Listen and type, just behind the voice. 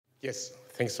Yes,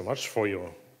 thanks so much for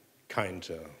your kind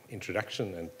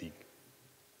introduction and the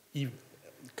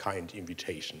kind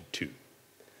invitation too.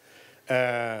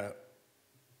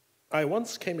 I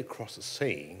once came across a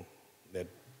saying that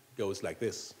goes like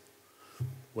this: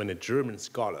 when a German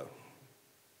scholar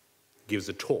gives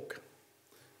a talk,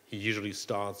 he usually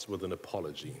starts with an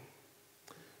apology.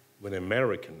 When an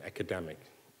American academic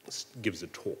gives a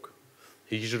talk,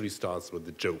 he usually starts with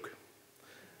a joke.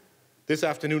 This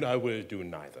afternoon I will do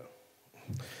neither.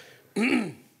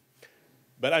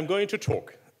 But I'm going to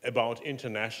talk about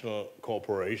international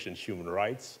cooperation, human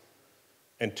rights,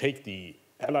 and take the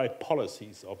allied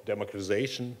policies of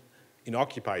democratization in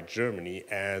occupied Germany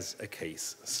as a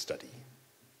case study.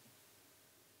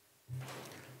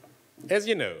 As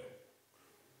you know,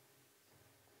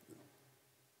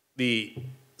 the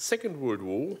Second World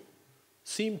War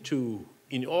seemed to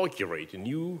inaugurate a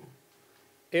new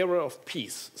era of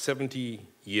peace 70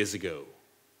 years ago.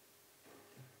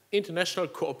 International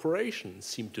cooperation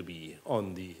seemed to be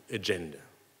on the agenda.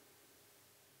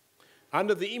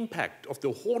 Under the impact of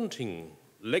the haunting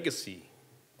legacy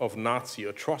of Nazi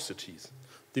atrocities,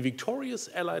 the victorious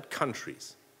Allied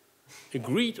countries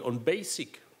agreed on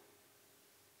basic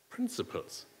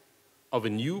principles of a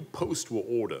new post-war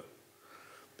order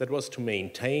that was to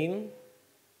maintain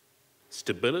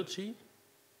stability,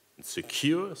 and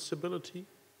secure stability,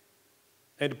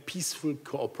 and peaceful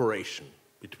cooperation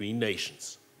between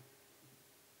nations.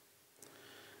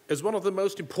 As one of the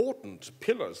most important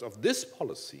pillars of this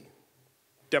policy,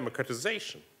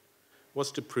 democratization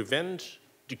was to prevent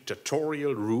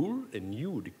dictatorial rule, a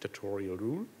new dictatorial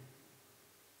rule,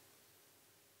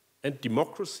 and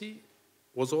democracy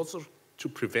was also to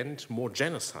prevent more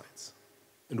genocides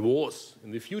and wars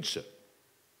in the future.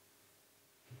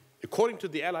 According to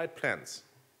the Allied plans,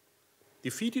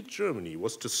 defeated Germany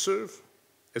was to serve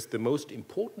as the most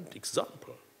important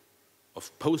example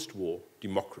of post-war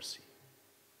democracy.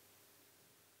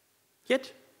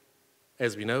 Yet,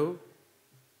 as we know,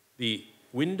 the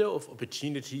window of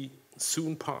opportunity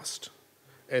soon passed,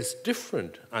 as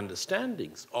different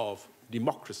understandings of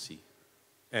democracy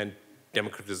and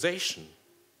democratization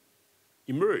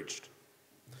emerged.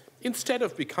 Instead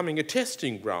of becoming a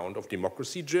testing ground of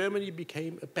democracy, Germany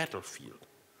became a battlefield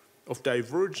of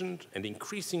divergent and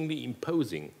increasingly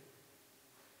imposing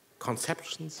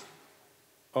conceptions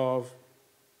of,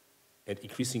 and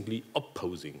increasingly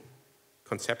opposing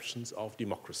conceptions of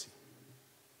democracy.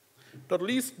 Not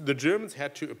least, the Germans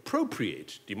had to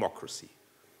appropriate democracy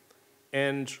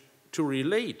and to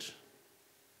relate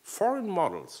foreign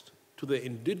models to their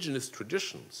indigenous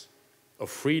traditions of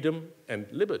freedom and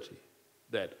liberty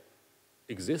that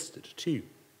existed too.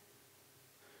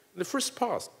 In the first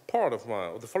part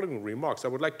of the following remarks, I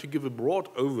would like to give a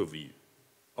broad overview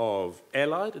of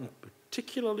Allied and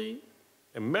particularly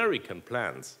American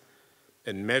plans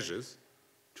and measures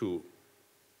to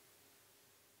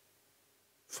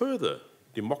further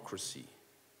democracy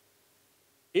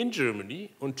in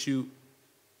Germany and to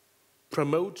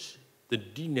promote the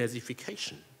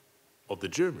denazification of the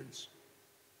Germans.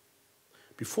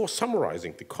 Before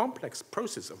summarizing the complex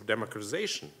process of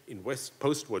democratization in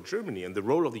post-war Germany and the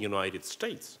role of the United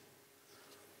States,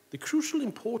 the crucial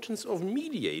importance of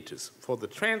mediators for the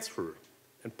transfer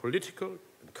and political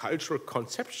and cultural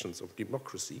conceptions of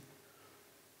democracy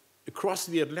across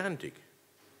the Atlantic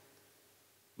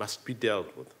must be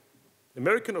dealt with.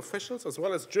 American officials, as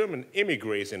well as German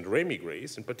émigrés and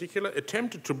rémigrés in particular,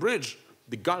 attempted to bridge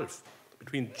the gulf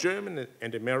between German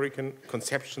and American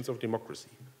conceptions of democracy.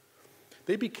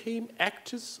 They became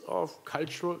actors of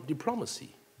cultural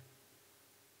diplomacy.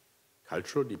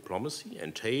 Cultural diplomacy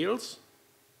entails,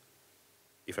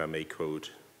 if I may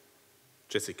quote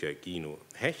Jessica Gino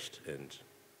Hecht and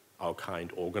our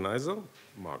kind organizer,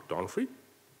 Mark Donfrey,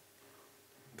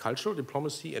 cultural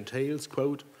diplomacy entails,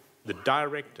 quote, the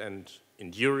direct and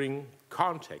enduring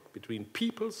contact between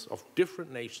peoples of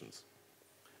different nations.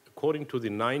 According to the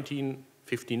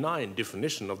 1959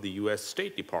 definition of the US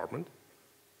State Department,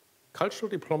 cultural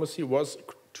diplomacy was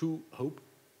to,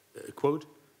 quote,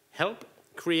 help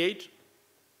create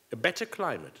a better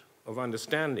climate of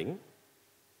understanding,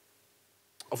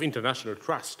 of international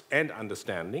trust and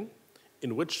understanding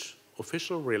in which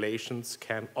official relations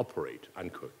can operate,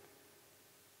 unquote.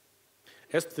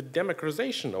 As the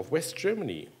democratization of West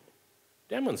Germany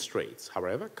demonstrates,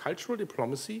 however, cultural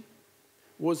diplomacy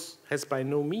has by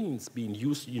no means been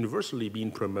universally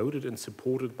been promoted and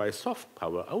supported by soft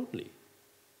power only.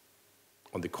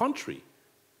 On the contrary,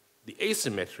 the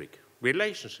asymmetric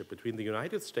relationship between the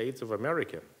United States of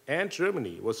America and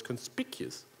Germany was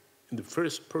conspicuous in the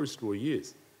first post-war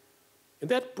years. In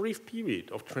that brief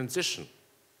period of transition,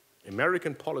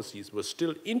 American policies were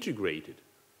still integrated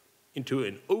into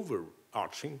an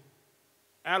overarching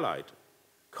Allied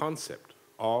concept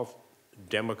of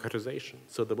democratization.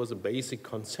 So there was a basic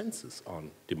consensus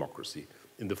on democracy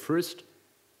in the first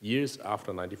years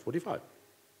after 1945.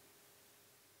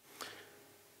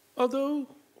 Although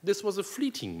this was a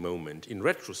fleeting moment in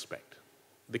retrospect,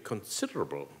 the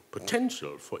considerable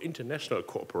potential for international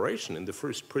cooperation in the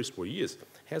first post-war years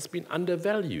has been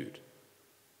undervalued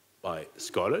by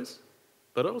scholars,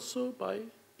 but also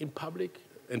in public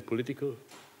and political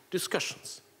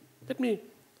discussions. Let me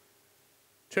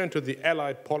turn to the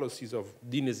Allied policies of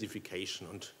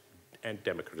denazification and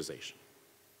democratization.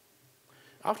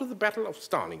 After the Battle of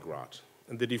Stalingrad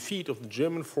and the defeat of the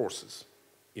German forces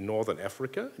in Northern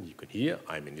Africa, and you can hear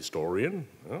I'm an historian,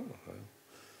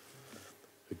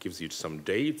 it gives you some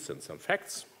dates and some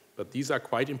facts, but these are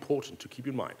quite important to keep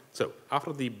in mind. So,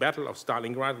 after the Battle of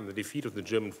Stalingrad and the defeat of the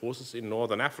German forces in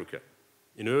Northern Africa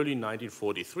in early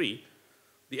 1943,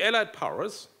 the Allied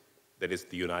powers, that is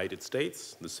the United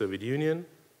States, the Soviet Union,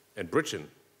 and Britain,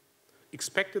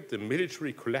 expected the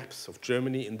military collapse of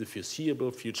Germany in the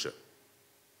foreseeable future.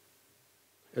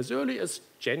 As early as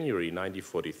January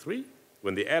 1943,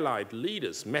 when the Allied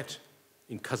leaders met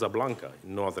in Casablanca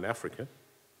in Northern Africa,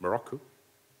 Morocco,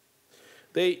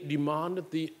 they demanded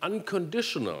the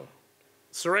unconditional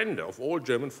surrender of all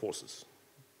German forces.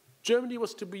 Germany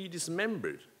was to be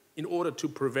dismembered in order to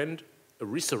prevent a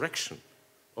resurrection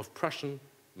of Prussian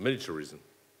militarism.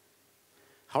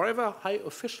 However, high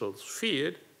officials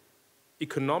feared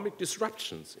economic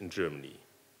disruptions in Germany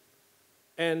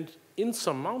and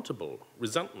insurmountable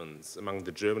resentments among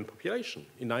the German population.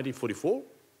 In 1944,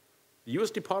 the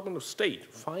US Department of State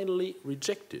finally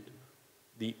rejected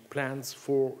the plans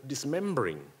for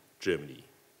dismembering Germany,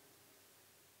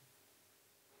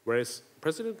 whereas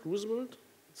President Roosevelt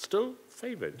still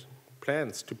favored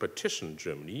plans to partition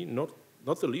Germany,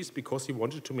 not the least because he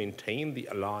wanted to maintain the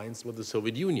alliance with the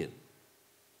Soviet Union.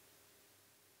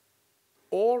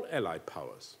 All Allied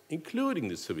powers, including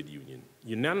the Soviet Union,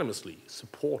 unanimously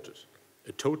supported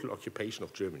a total occupation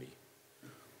of Germany.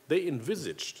 They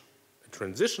envisaged a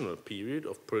transitional period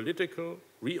of political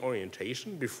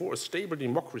reorientation before a stable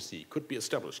democracy could be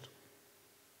established.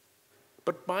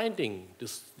 But binding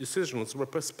decisions were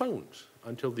postponed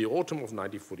until the autumn of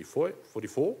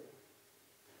 1944,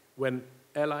 when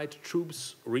Allied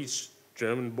troops reached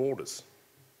German borders.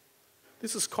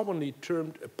 This is commonly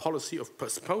termed a policy of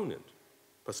postponement,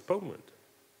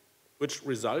 which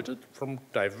resulted from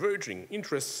diverging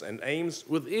interests and aims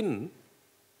within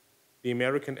the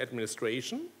American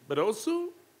administration, but also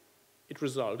it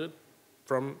resulted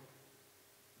from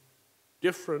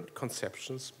different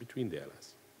conceptions between the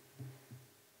Allies.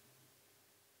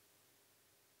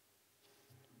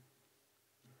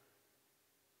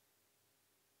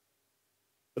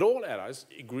 But all Allies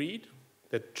agreed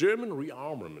that German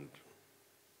rearmament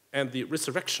and the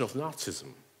resurrection of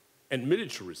Nazism and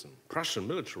militarism, Prussian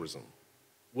militarism,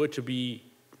 were to be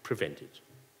prevented.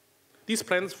 The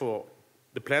plans for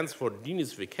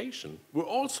denazification were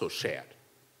also shared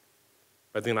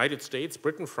by the United States,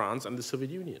 Britain, France, and the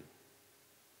Soviet Union.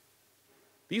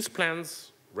 These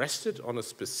plans rested on a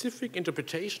specific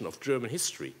interpretation of German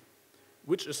history,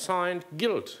 which assigned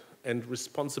guilt and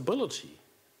responsibility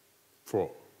for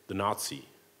the Nazi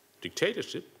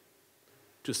dictatorship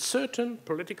to certain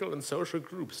political and social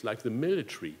groups like the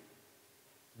military,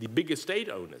 the big estate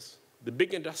owners, the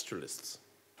big industrialists,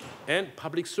 and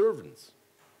public servants.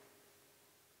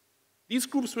 These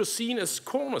groups were seen as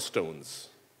cornerstones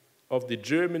of the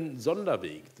German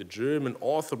Sonderweg, the German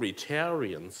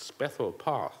authoritarian special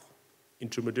path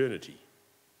into modernity.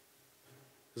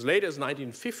 As late as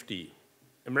 1950,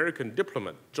 American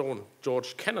diplomat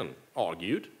George Kennan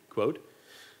argued, quote,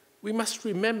 "We must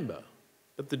remember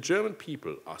that the German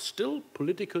people are still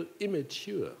politically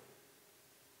immature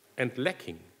and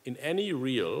lacking in any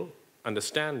real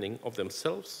understanding of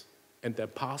themselves and their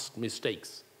past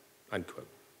mistakes," unquote.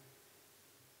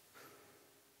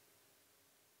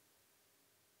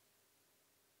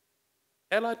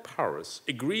 Allied powers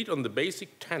agreed on the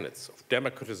basic tenets of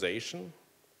democratization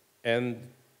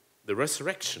and the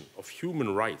resurrection of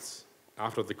human rights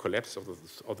after the collapse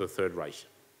of the Third Reich.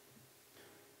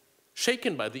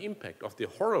 Shaken by the impact of the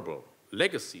horrible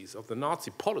legacies of the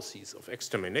Nazi policies of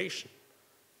extermination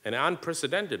and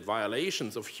unprecedented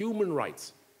violations of human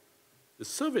rights, the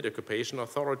Soviet occupation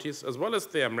authorities, as well as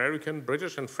their American,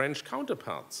 British, and French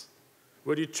counterparts,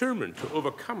 were determined to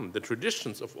overcome the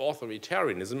traditions of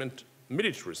authoritarianism and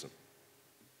militarism.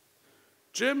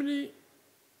 Germany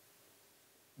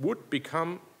would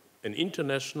become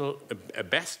a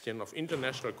bastion of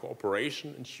international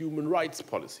cooperation and human rights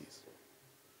policies.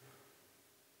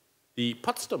 The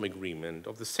Potsdam Agreement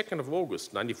of the 2nd of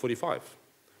August 1945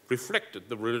 reflected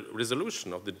the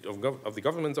resolution of the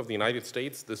governments of the United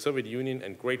States, the Soviet Union,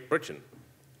 and Great Britain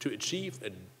to achieve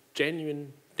a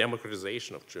genuine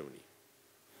democratization of Germany.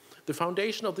 The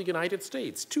foundation of the United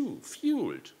States, too,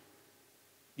 fueled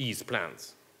these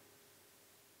plans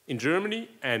in Germany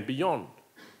and beyond.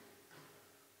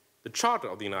 The Charter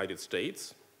of the United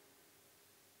States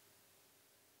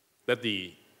that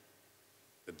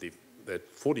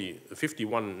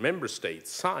 51 member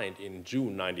states signed in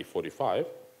June 1945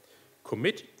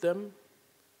 committed them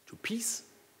to peace,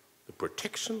 the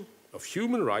protection of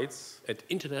human rights, and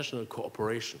international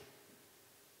cooperation.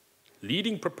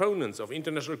 Leading proponents of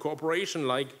international cooperation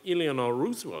like Eleanor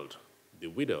Roosevelt, the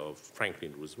widow of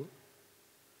Franklin Roosevelt,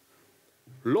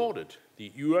 lauded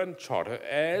the UN Charter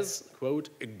as, quote,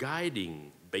 a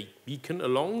guiding beacon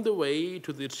along the way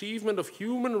to the achievement of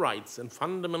human rights and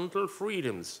fundamental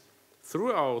freedoms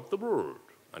throughout the world,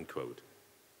 unquote.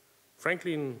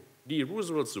 Franklin D.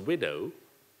 Roosevelt's widow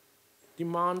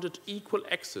demanded equal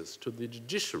access to the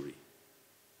judiciary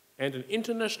and an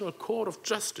international court of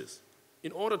justice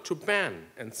in order to ban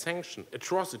and sanction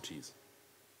atrocities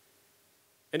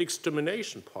and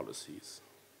extermination policies.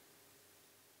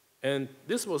 And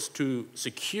this was to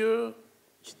secure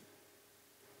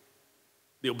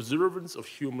the observance of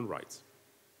human rights.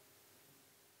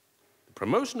 The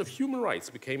promotion of human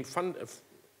rights became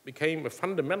a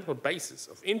fundamental basis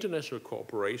of international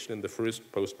cooperation in the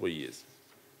first post-war years.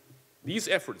 These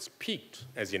efforts peaked,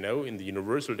 as you know, in the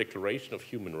Universal Declaration of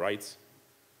Human Rights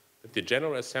that the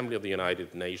General Assembly of the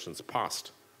United Nations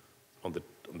passed on the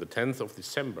 10th of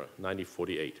December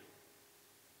 1948.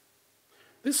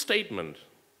 This statement,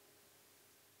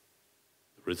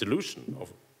 the resolution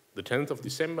of the 10th of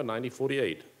December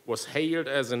 1948, was hailed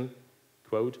as an,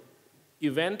 quote,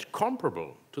 event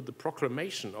comparable to the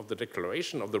proclamation of the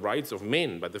Declaration of the Rights of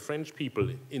Men by the French people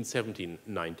in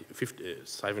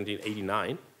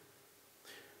 1789,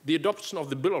 the adoption of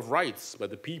the Bill of Rights by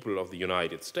the people of the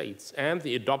United States, and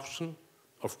the adoption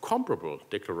of comparable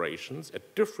declarations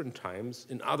at different times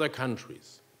in other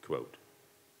countries, quote,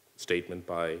 statement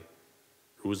by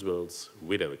Roosevelt's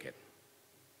widow again.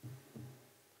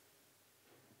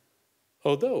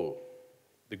 Although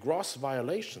the gross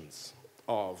violations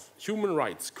of human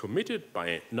rights committed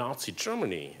by Nazi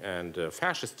Germany and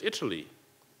fascist Italy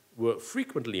were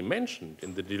frequently mentioned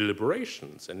in the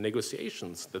deliberations and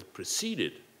negotiations that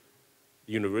preceded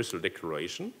the Universal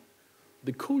Declaration,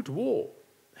 the Cold War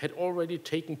had already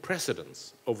taken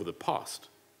precedence over the past,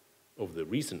 over the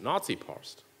recent Nazi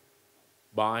past,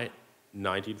 by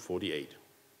 1948.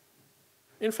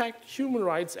 In fact, human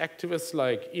rights activists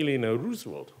like Eleanor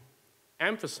Roosevelt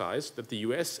emphasized that the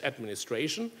US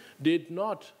administration did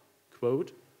not,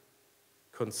 quote,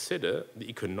 consider the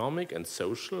economic and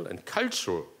social and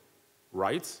cultural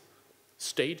rights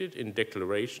stated in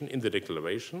the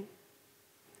Declaration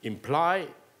imply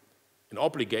an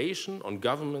obligation on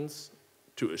governments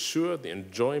to assure the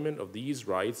enjoyment of these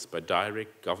rights by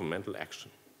direct governmental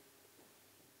action.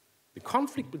 The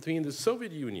conflict between the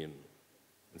Soviet Union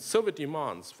and Soviet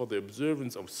demands for the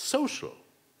observance of social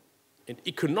and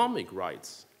economic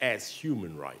rights as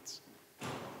human rights,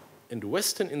 and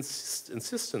Western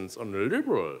insistence on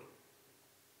liberal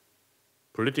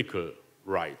political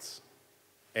rights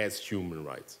as human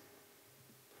rights,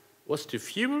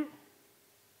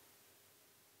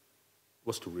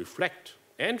 was to reflect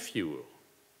and fuel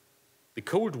the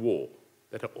Cold War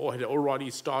that had already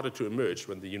started to emerge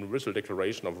when the Universal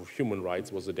Declaration of Human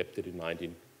Rights was adopted in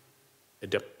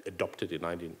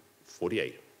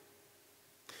 1948.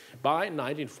 By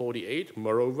 1948,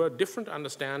 moreover, different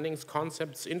understandings,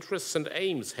 concepts, interests, and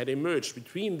aims had emerged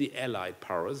between the Allied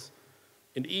powers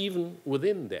and even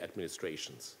within their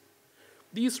administrations.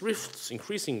 These rifts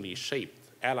increasingly shaped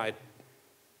Allied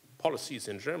policies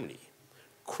in Germany.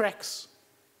 Cracks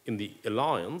in the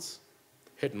alliance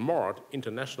had marred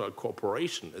international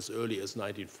cooperation as early as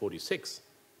 1946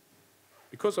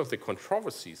 because of the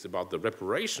controversies about the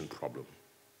reparation problem.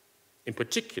 In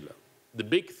particular, the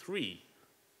Big Three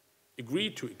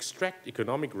agreed to extract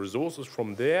economic resources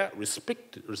from their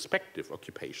respective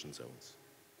occupation zones,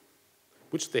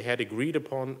 which they had agreed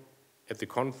upon at the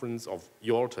Conference of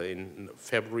Yalta in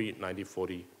February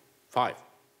 1945.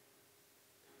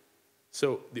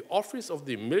 So the office of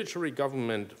the military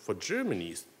government for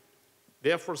Germany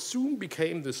therefore soon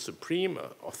became the supreme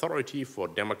authority for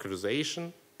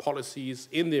democratization policies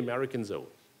in the American zone.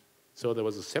 So there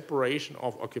was a separation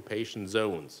of occupation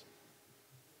zones.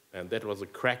 And that was a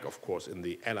crack, of course, in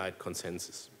the Allied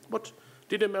consensus. What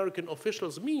did American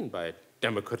officials mean by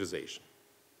democratization?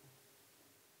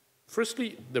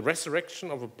 Firstly, the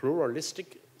resurrection of a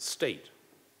pluralistic state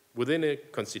within a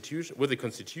constitution, with a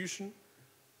constitution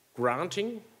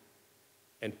granting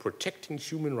and protecting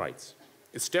human rights,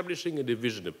 establishing a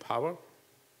division of power,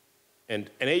 and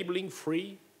enabling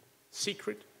free,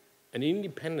 secret, and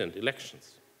independent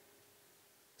elections.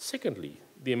 Secondly,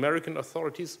 the American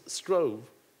authorities strove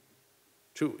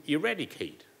to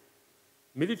eradicate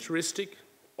militaristic,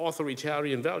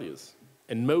 authoritarian values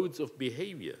and modes of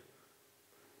behavior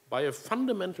by a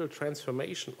fundamental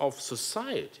transformation of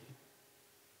society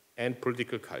and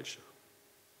political culture.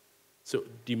 So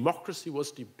democracy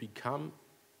was to become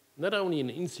not only an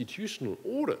institutional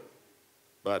order,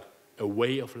 but a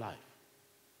way of life.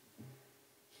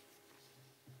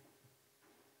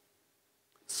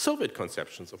 Soviet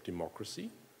conceptions of democracy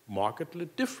markedly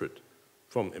differed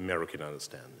from American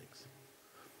understandings.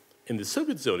 In the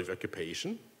Soviet zone of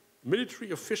occupation,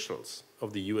 military officials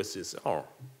of the USSR,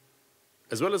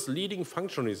 as well as leading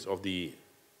functionaries of the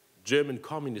German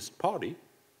Communist Party,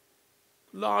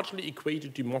 largely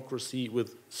equated democracy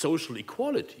with social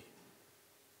equality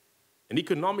and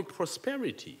economic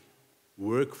prosperity,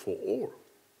 work for all.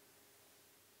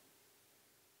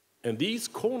 And these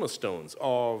cornerstones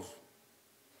of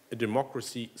a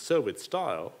democracy Soviet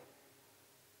style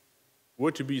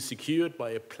were to be secured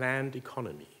by a planned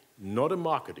economy, not a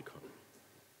market economy.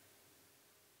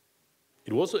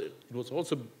 It was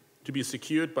also to be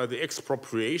secured by the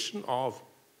expropriation of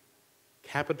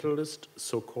capitalist,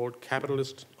 so-called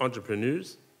capitalist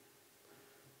entrepreneurs,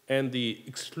 and the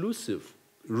exclusive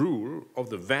rule of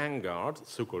the vanguard,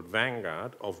 so-called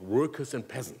vanguard, of workers and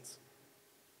peasants.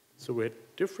 So we had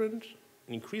different,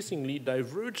 increasingly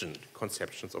divergent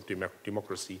conceptions of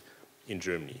democracy in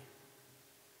Germany.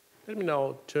 Let me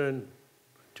now turn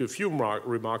to a few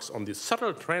remarks on the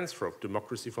subtle transfer of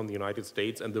democracy from the United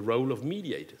States and the role of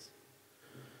mediators.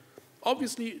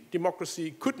 Obviously,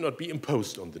 democracy could not be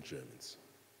imposed on the Germans.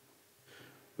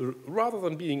 Rather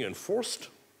than being enforced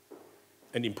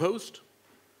and imposed,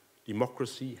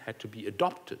 democracy had to be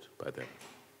adopted by them.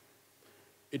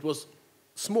 It was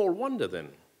small wonder then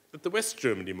that the West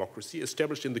German democracy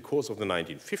established in the course of the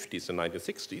 1950s and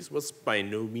 1960s was by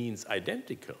no means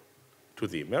identical to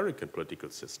the American political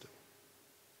system.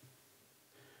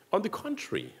 On the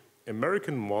contrary,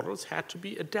 American models had to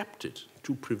be adapted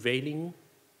to prevailing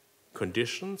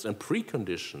conditions and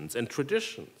preconditions and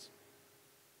traditions.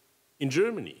 In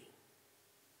Germany,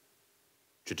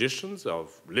 traditions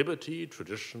of liberty,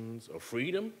 traditions of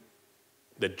freedom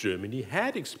that Germany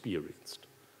had experienced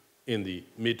in the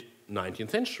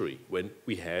mid-19th century when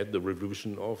we had the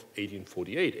revolution of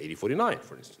 1848, 1849,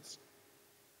 for instance.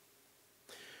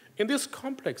 In this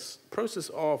complex process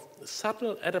of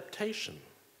subtle adaptation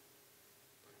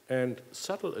and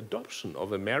subtle adoption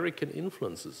of American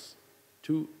influences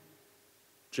to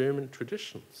German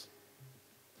traditions,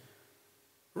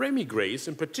 Remigres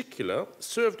in particular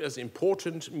served as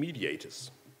important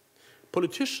mediators.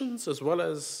 Politicians as well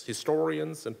as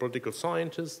historians and political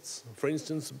scientists, for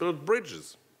instance, built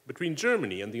bridges between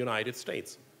Germany and the United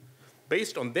States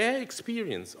based on their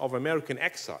experience of American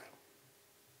exile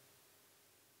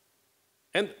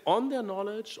and on their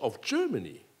knowledge of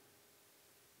Germany.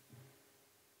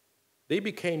 They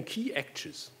became key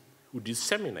actors who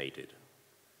disseminated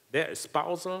their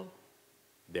espousal,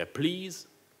 their pleas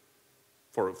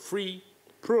for a free,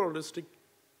 pluralistic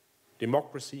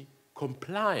democracy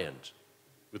compliant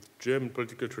with German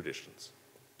political traditions.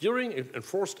 During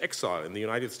enforced exile in the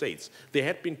United States, they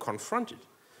had been confronted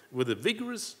with a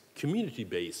vigorous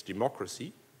community-based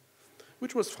democracy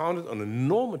which was founded on a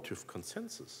normative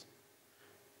consensus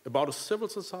about a civil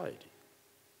society.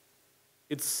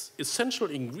 Its essential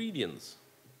ingredients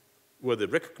were the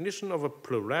recognition of a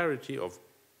plurality of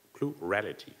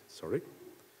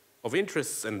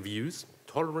interests and views,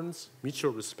 tolerance,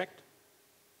 mutual respect,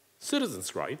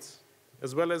 citizens' rights,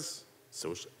 as well as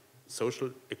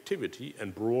social activity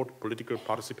and broad political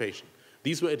participation.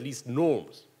 These were at least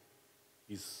norms.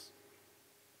 These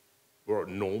were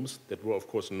norms that were, of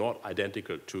course, not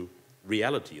identical to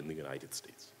reality in the United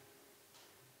States.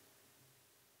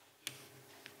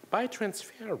 By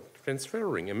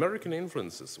transferring American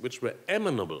influences which were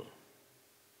amenable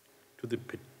to the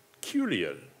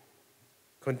peculiar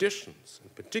conditions,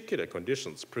 and particular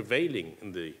conditions prevailing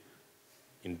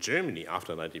in Germany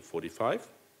after 1945,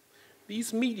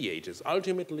 these mediators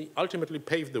ultimately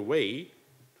paved the way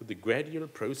to the gradual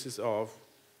process of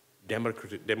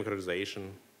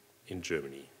democratization in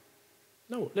Germany.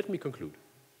 Now, let me conclude.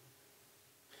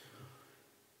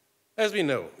 As we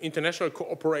know, international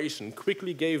cooperation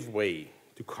quickly gave way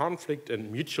to conflict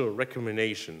and mutual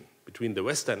recrimination between the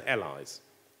Western allies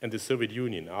and the Soviet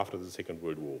Union after the Second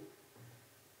World War.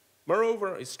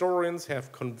 Moreover, historians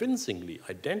have convincingly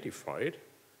identified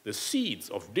the seeds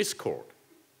of discord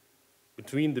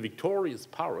between the victorious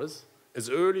powers as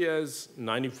early as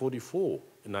 1944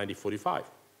 and 1945.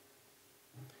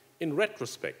 In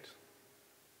retrospect,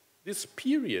 this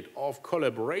period of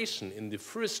collaboration in the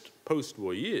first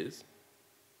post-war years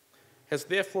has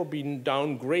therefore been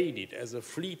downgraded as a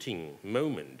fleeting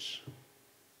moment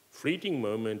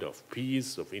of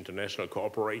peace, of international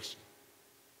cooperation.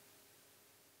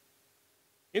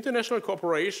 International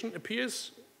cooperation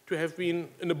appears to have been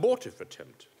an abortive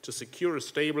attempt to secure a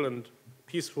stable and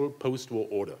peaceful post-war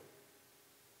order.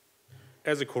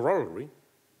 As a corollary,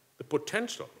 the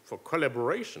potential for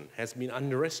collaboration has been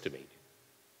underestimated.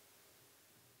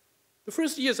 In the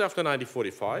first years after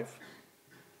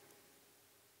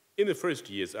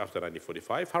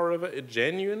 1945, however, a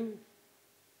genuine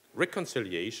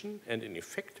reconciliation and an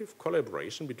effective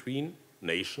collaboration between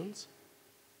nations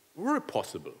were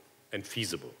possible and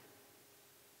feasible.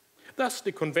 Thus,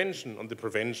 the Convention on the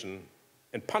Prevention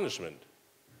and Punishment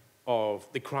of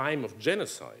the Crime of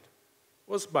Genocide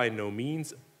was by no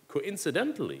means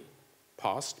coincidentally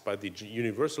passed by the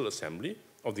Universal Assembly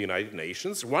of the United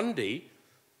Nations one day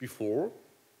before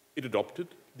it adopted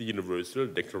the Universal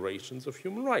Declarations of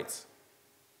Human Rights.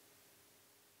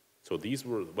 So these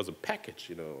was a package,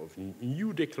 of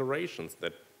new declarations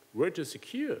that were to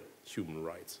secure human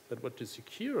rights, that were to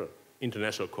secure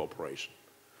international cooperation,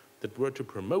 that were to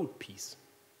promote peace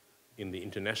in the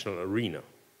international arena.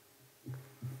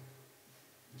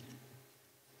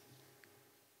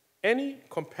 Any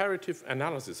comparative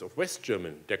analysis of West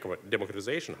German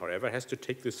democratization, however, has to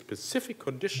take the specific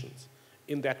conditions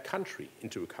in that country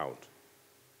into account.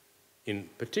 In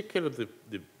particular, the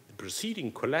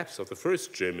preceding collapse of the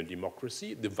first German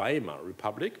democracy, the Weimar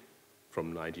Republic,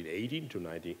 from 1918 to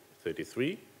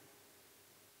 1933,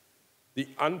 the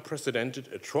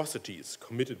unprecedented atrocities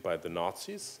committed by the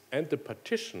Nazis, and the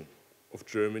partition of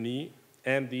Germany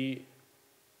and the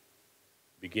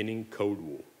beginning Cold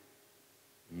War,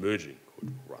 emerging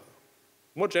Cold War, rather.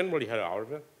 More generally,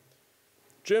 however,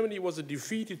 Germany was a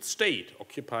defeated state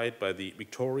occupied by the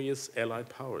victorious Allied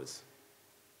powers.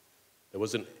 There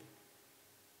was an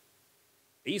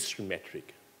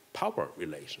asymmetric power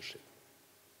relationship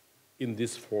in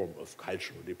this form of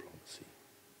cultural diplomacy.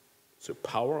 So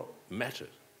power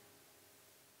mattered.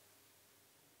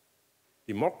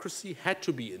 Democracy had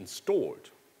to be installed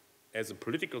as a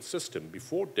political system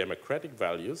before democratic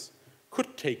values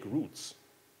could take roots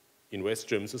in West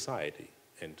German society.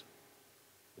 And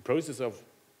the process of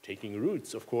taking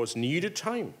roots, of course, needed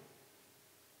time.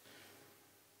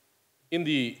 In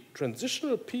the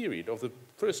transitional period of the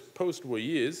first post-war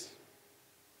years,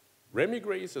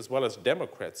 remigres as well as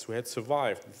Democrats who had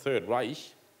survived the Third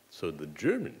Reich, so the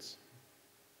Germans,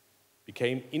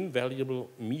 became invaluable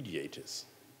mediators.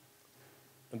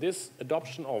 And this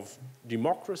adoption of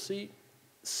democracy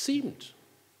seemed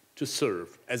to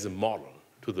serve as a model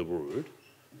to the world,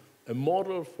 a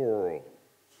model for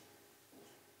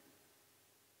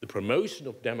the promotion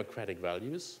of democratic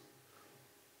values,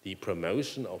 the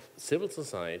promotion of civil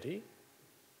society,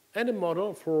 and a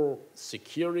model for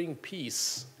securing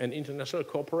peace and international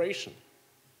cooperation.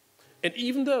 And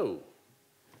even though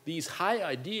these high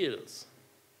ideals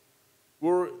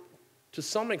were to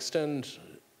some extent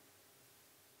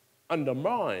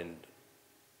undermined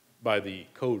by the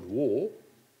Cold War,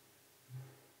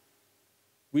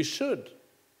 we should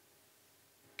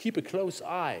keep a close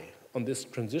eye on this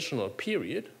transitional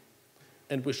period,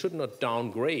 and we should not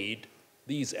downgrade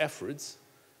these efforts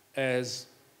as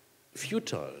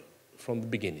futile from the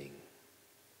beginning.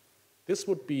 This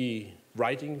would be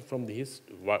writing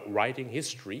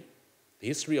history, the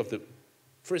history of the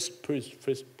first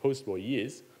post-war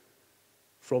years,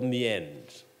 from the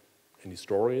end. And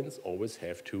historians always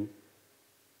have to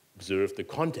observe the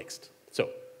context. So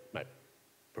my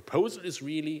proposal is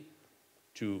really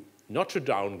not to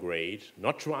downgrade,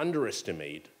 not to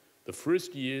underestimate the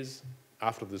first years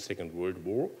after the Second World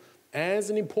War as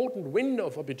an important window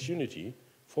of opportunity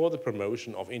for the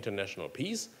promotion of international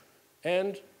peace.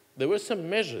 And there were some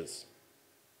measures,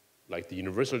 like the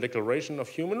Universal Declaration of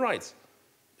Human Rights,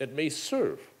 that may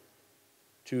serve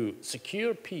to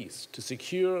secure peace, to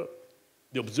secure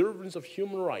the observance of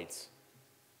human rights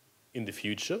in the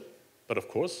future. But of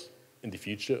course, in the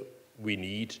future, we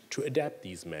need to adapt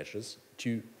these measures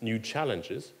to new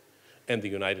challenges. And the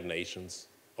United Nations,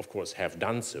 of course, have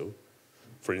done so,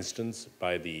 for instance,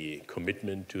 by the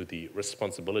commitment to the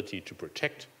responsibility to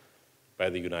protect by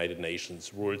the United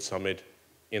Nations World Summit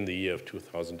in the year of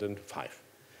 2005.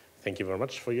 Thank you very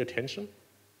much for your attention,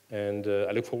 and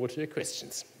I look forward to your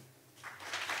questions.